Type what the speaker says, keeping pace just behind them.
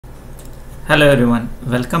Hello everyone,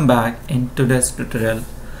 welcome back in today's tutorial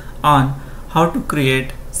on how to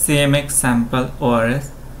create CMX Sample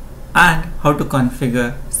ORS and how to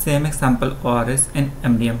configure CMX Sample ORS in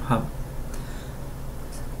MDM Hub.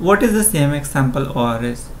 What is the CMX Sample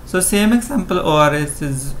ORS? So CMX Sample ORS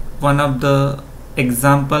is one of the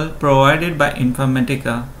example provided by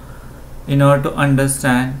Informatica in order to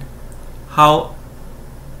understand how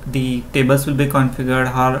the tables will be configured,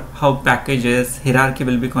 how packages hierarchy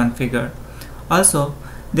will be configured. Also,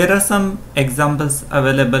 there are some examples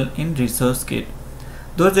available in resource kit.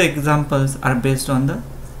 Those examples are based on the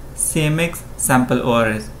CMX Sample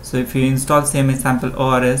ORS. So if you install CMX Sample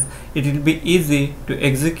ORS, it will be easy to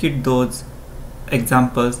execute those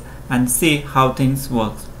examples and see how things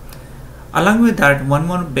work. Along with that, one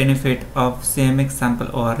more benefit of CMX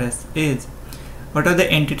Sample ORS is what are the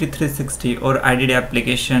entity 360 or IDD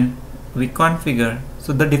application we configure.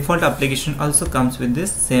 So the default application also comes with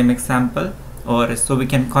this CMX Sample ORS. So we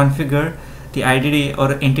can configure the IDD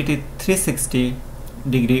or entity 360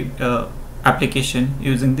 degree application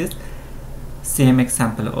using this CMX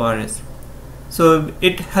Sample ORS. So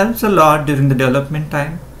it helps a lot during the development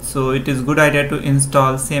time. So it is good idea to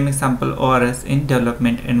install CMX Sample ORS in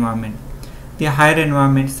development environment. The higher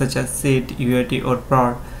environments such as SIT, UAT or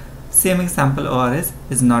prod, CMX Sample ORS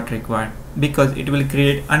is not required because it will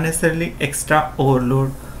create unnecessarily extra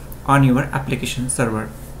overload on your application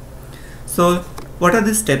server. So what are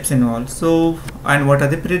the steps involved? And what are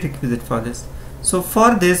the prerequisites for this? So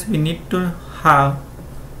for this we need to have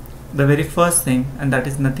the very first thing, and that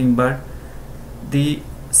is nothing but the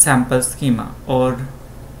sample schema or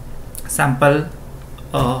sample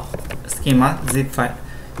schema zip file.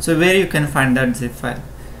 So where you can find that zip file?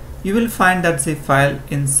 You will find that zip file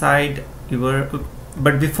inside your,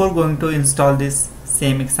 but before going to install this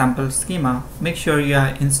CMX sample schema, make sure you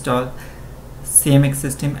have installed CMX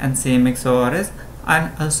system and CMX ORS,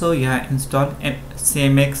 and also you have installed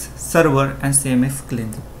CMX server and CMX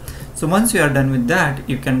cleanse. So once you are done with that,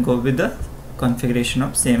 you can go with the configuration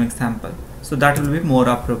of CMX sample. So that will be more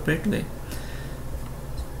appropriate way.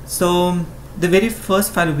 So the very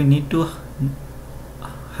first file we need to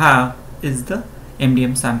have is the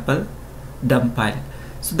MDM sample dump file.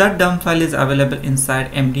 So that dump file is available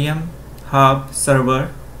inside MDM Hub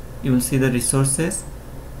server. You will see the resources,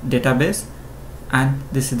 database, and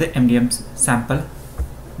this is the MDM sample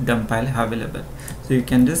dump file available. So you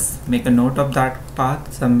can just make a note of that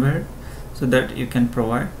path somewhere so that you can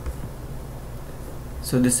provide.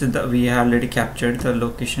 So this is we have already captured the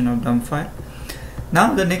location of dump file.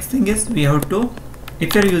 Now the next thing is we have to,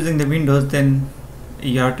 if you are using the Windows, then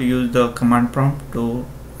you have to use the command prompt to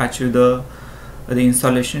achieve the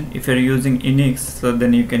installation. If you are using Unix, so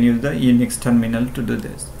then you can use the Unix terminal to do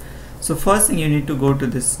this. So first thing, you need to go to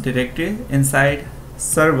this directory. Inside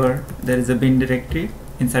server there is a bin directory,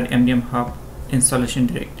 inside MDM Hub installation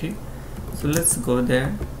directory. So let's go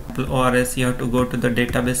there. ORS, you have to go to the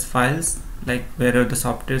database files, like wherever the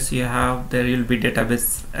softwares you have, there will be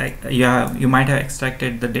database. You might have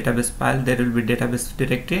extracted the database file, there will be database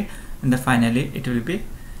directory, and then finally it will be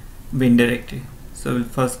bin directory. So we'll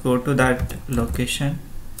first go to that location,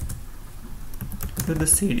 to the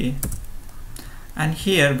CD, and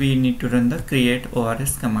here we need to run the create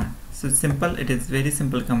ORS command. So simple, it is very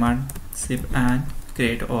simple command, zip and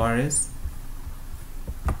create ORS,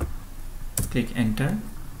 click enter,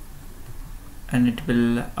 and it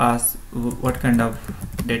will ask what kind of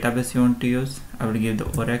database you want to use. I will give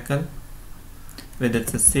the Oracle, whether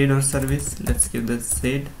it's a SID or service. Let's give the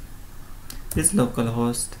SID. This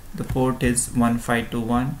localhost, the port is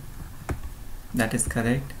 1521, that is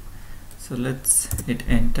correct. So let's hit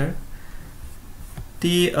enter.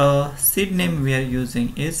 The SID name we are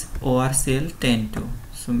using is ORCL102,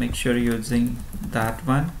 so make sure you're using that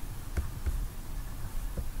one.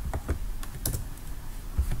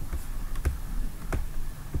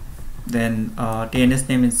 Then TNS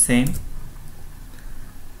name is same.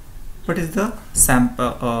 What is the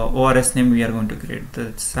sample ORS name we are going to create?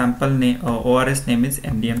 The sample name ORS name is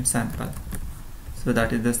MDM sample. So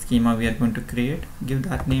that is the schema we are going to create. Give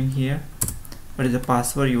that name here. What is the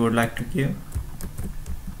password you would like to give?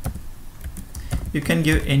 You can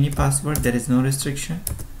give any password, there is no restriction.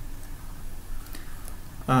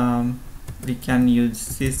 We can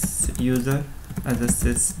use sys user as a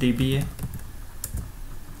sysdba.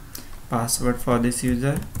 Password for this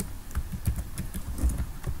user,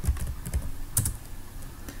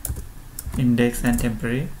 index and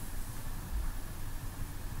temporary.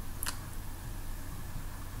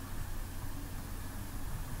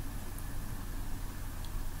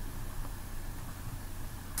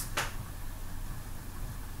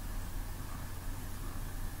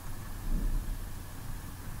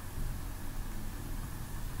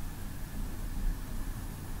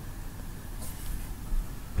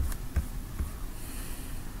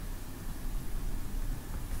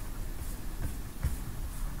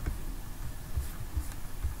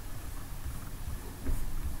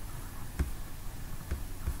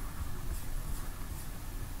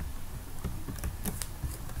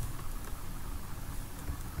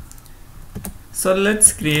 So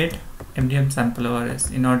let's create MDM sample ORS.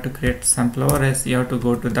 In order to create sample ORS, you have to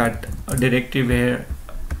go to that directory where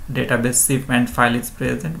database zip and file is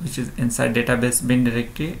present, which is inside database bin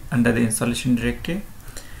directory under the installation directory.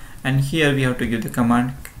 And here we have to give the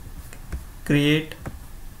command create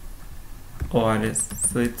ORS.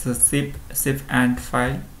 So it's a zip and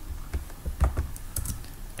file.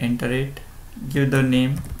 Enter it. Give the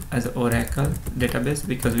name as Oracle database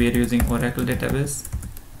because we are using Oracle database.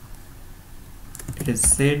 It is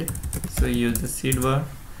seed, so use the seed word.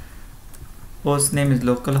 Host name is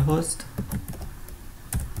localhost.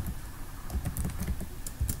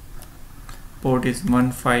 Port is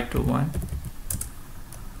 1521.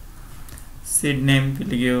 Seed name will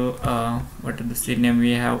give what is the seed name?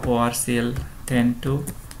 We have ORCL 102.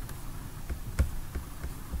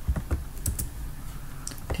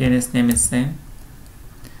 TNS name is same.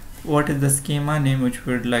 What is the schema name which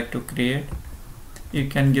we would like to create? You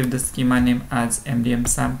can give the schema name as MDM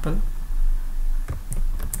sample.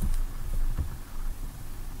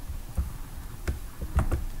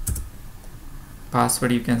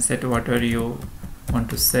 Password you can set whatever you want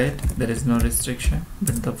to set. There is no restriction,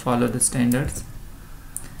 but follow the standards.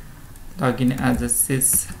 Login as a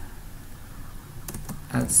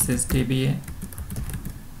sysdba,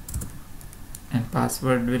 and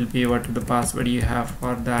password will be what the password you have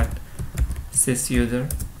for that sys user.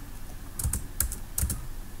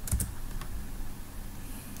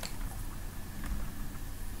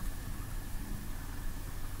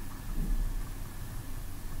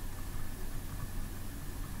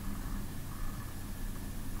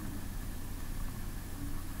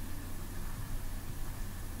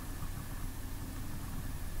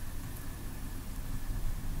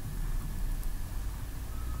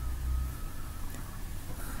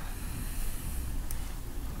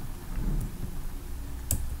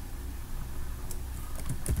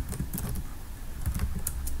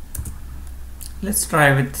 Let's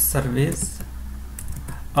try with service,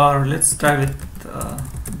 or let's try with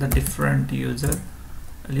the different user.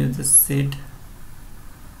 I'll use the seed,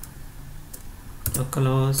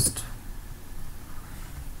 localhost,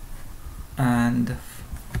 and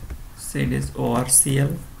seed is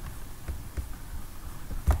ORCL.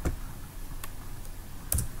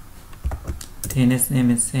 DNS name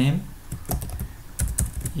is same.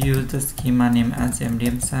 Use the schema name as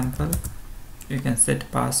MDM sample. You can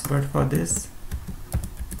set password for this.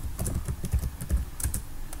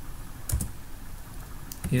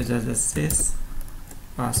 Use as a sys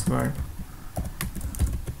password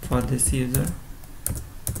for this user.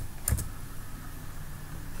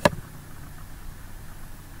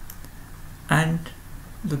 And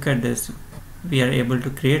look at this, we are able to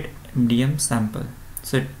create MDM sample.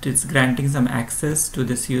 So it is granting some access to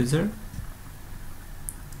this user.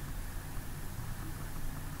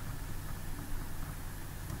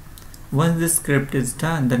 Once this script is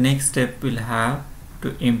done, the next step will have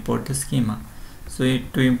to import the schema. So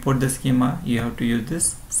to import the schema, you have to use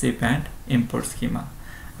this zip and import schema,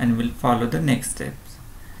 and we'll follow the next steps.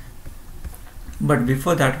 But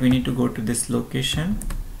before that, we need to go to this location.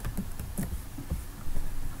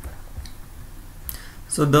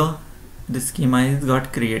 So the schema is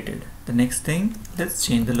got created. The next thing, let's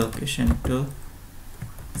change the location to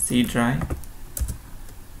C drive,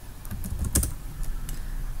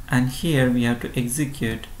 and here we have to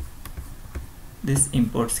execute this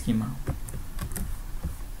import schema.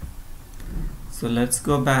 So let's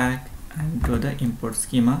go back and do the import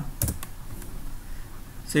schema.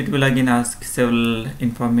 So it will again ask several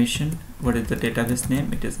information. What is the database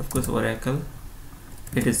name? It is of course Oracle.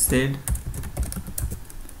 It is said.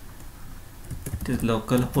 It is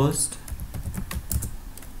localhost.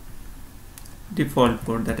 Default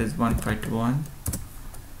port, that is 1521.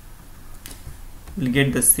 We'll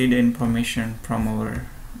get the seed information from our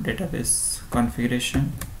database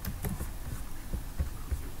configuration.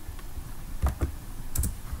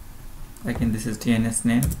 Again, this is DNS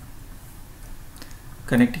name.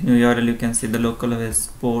 Connecting URL, you can see the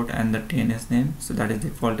localhost port and the DNS name. So that is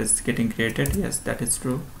default is getting created. Yes, that is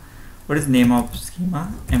true. What is name of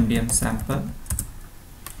schema? MDM sample.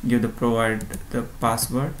 Give the provide the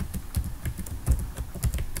password.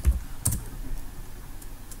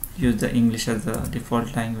 Use the English as the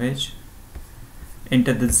default language.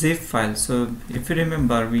 Enter the zip file. So if you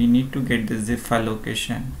remember, we need to get the zip file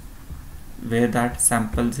location where that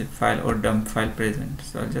sample zip file or dump file present.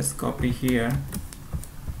 So I'll just copy here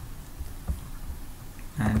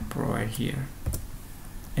and provide here.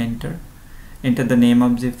 Enter the name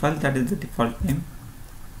of zip file, that is the default name,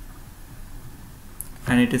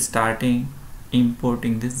 and it is starting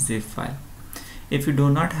importing this zip file. If you do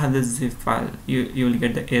not have this zip file, you will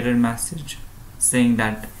get the error message saying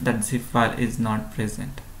that that zip file is not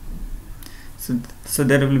present. So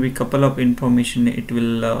there will be a couple of information it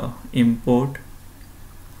will import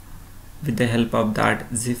with the help of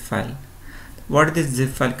that zip file. What this zip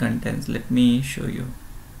file contains, let me show you.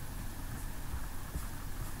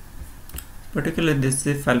 Particularly this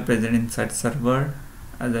zip file present inside server,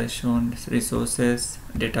 as I shown, this resources,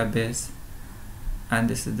 database, and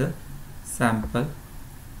this is the sample,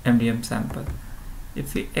 MDM sample.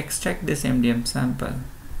 If we extract this MDM sample,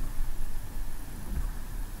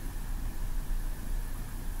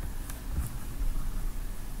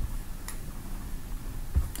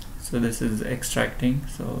 so this is extracting,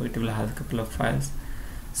 so it will have a couple of files.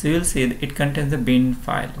 So you will see it contains the bin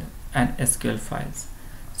file and SQL files.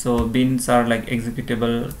 So bins are like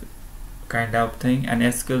executable kind of thing, and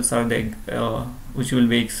SQLs are the which will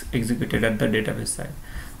be executed at the database side.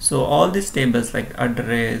 So all these tables like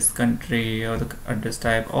address, country, or the address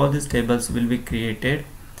type, all these tables will be created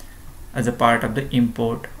as a part of the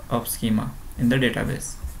import of schema in the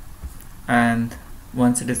database. And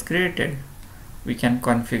once it is created, we can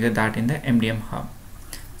configure that in the MDM hub.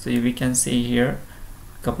 So we can see here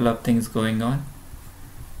a couple of things going on.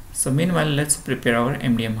 So meanwhile, let's prepare our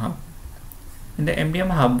MDM hub. In the MDM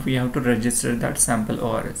hub, we have to register that sample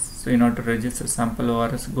ORS. So in order to register sample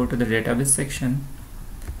ORS, go to the database section,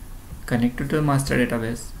 connect to the master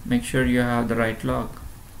database, make sure you have the right log.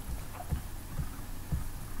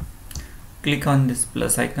 Click on this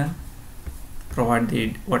plus icon, provide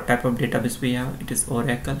the what type of database we have. It is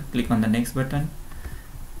Oracle. Click on the next button.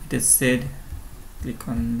 It is said, click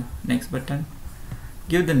on the next button.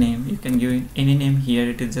 Give the name. You can give any name here.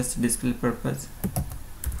 It is just display purpose.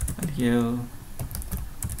 I'll give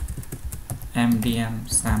MDM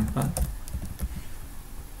sample.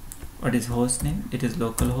 What is host name? It is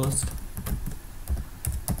localhost.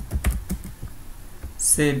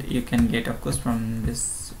 Said you can get, of course, from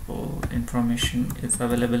this information is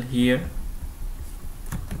available here,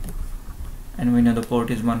 and we know the port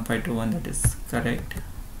is 1521. That is correct.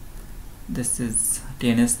 This is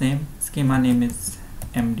DNS name. Schema name is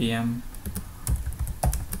MDM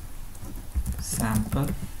sample.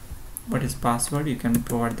 What is password? You can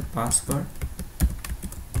provide the password,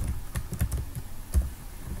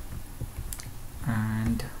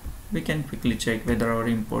 and we can quickly check whether our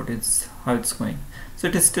import is how it's going. So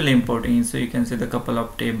it is still importing, so you can see the couple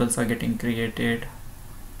of tables are getting created.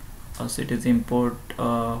 Also it is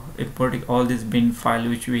importing all this bin file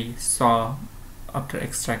which we saw after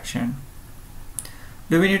extraction.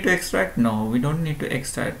 Do we need to extract? No, we don't need to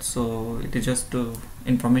extract. So it is just to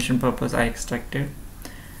information purpose I extracted.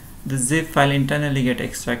 The zip file internally get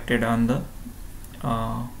extracted on the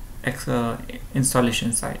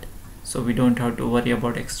installation side, so we don't have to worry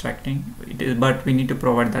about extracting it, but we need to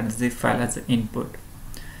provide that zip file as an input.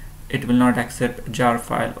 It will not accept jar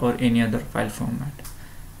file or any other file format,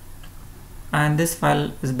 and this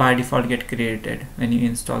file is by default get created when you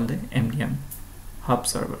install the MDM hub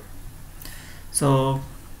server. So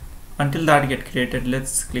until that get created,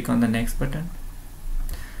 let's click on the next button.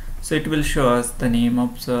 So it will show us the name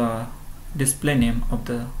of the display name of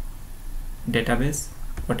the database,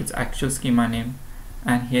 what is actual schema name,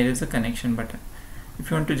 and here is the connection button. If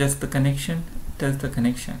you want to adjust the connection, tell the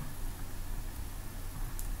connection.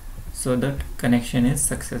 So that connection is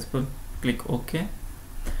successful. Click OK.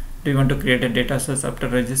 Do you want to create a data source after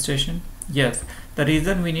registration? Yes. The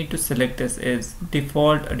reason we need to select this is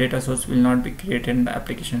default data source will not be created in the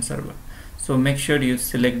application server. So make sure you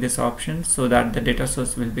select this option so that the data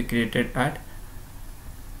source will be created at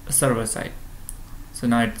a server side. So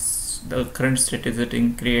now it's the current state is it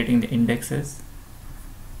in creating the indexes.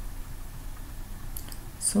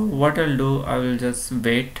 So what I'll do, I will just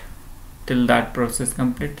wait till that process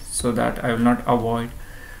complete so that I will not avoid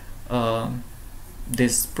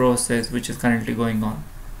this process which is currently going on.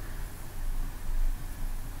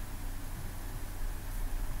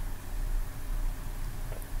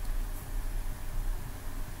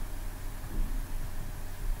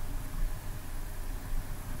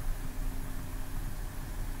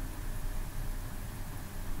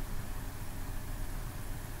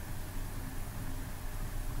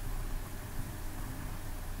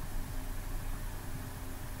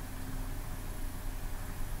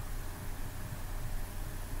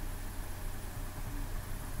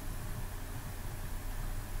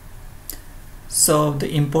 So the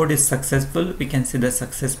import is successful. We can see the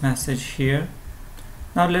success message here.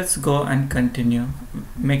 Now let's go and continue.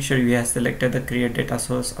 Make sure you have selected the create data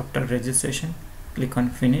source after registration. Click on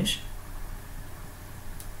finish.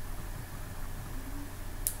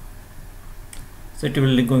 So it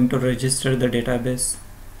will be going to register the database.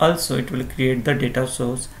 Also it will create the data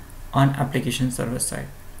source on application server side.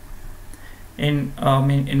 In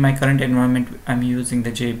my current environment, I'm using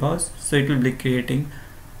the JBoss, so it will be creating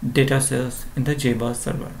data source in the JBoss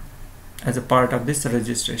server as a part of this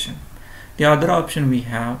registration. The other option we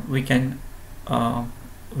have, we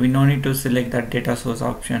no need to select that data source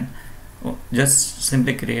option, just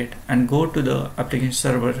simply create and go to the application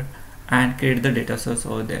server and create the data source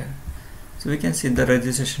over there. So we can see the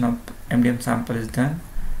registration of MDM sample is done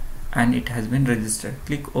and it has been registered.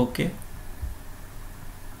 Click OK.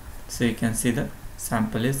 So you can see the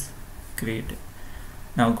sample is created.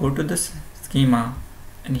 Now go to the schema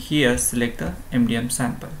and here select the MDM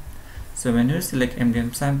sample. So when you select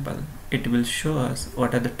MDM sample, it will show us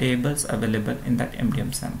what are the tables available in that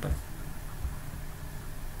MDM sample.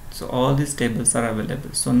 So all these tables are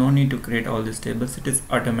available, so no need to create all these tables, it is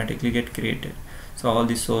automatically get created. So all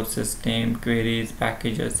the sources, name, queries,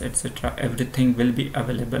 packages, etc., everything will be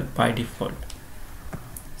available by default.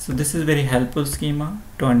 So this is very helpful schema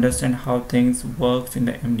to understand how things works in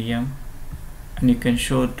the MDM, and you can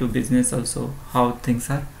show to business also how things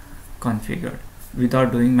are configured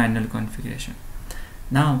without doing manual configuration.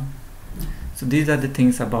 Now, so these are the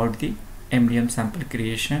things about the MDM sample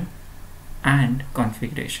creation and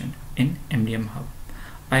configuration in MDM Hub.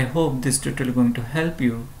 I hope this tutorial is going to help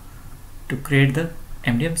you to create the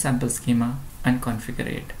MDM sample schema and configure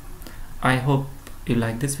it. I hope you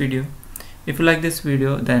like this video. If you like this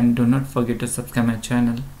video, then do not forget to subscribe my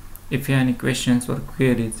channel. If you have any questions or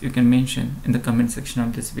queries, you can mention in the comment section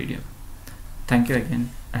of this video. Thank you again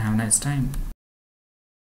and have a nice time.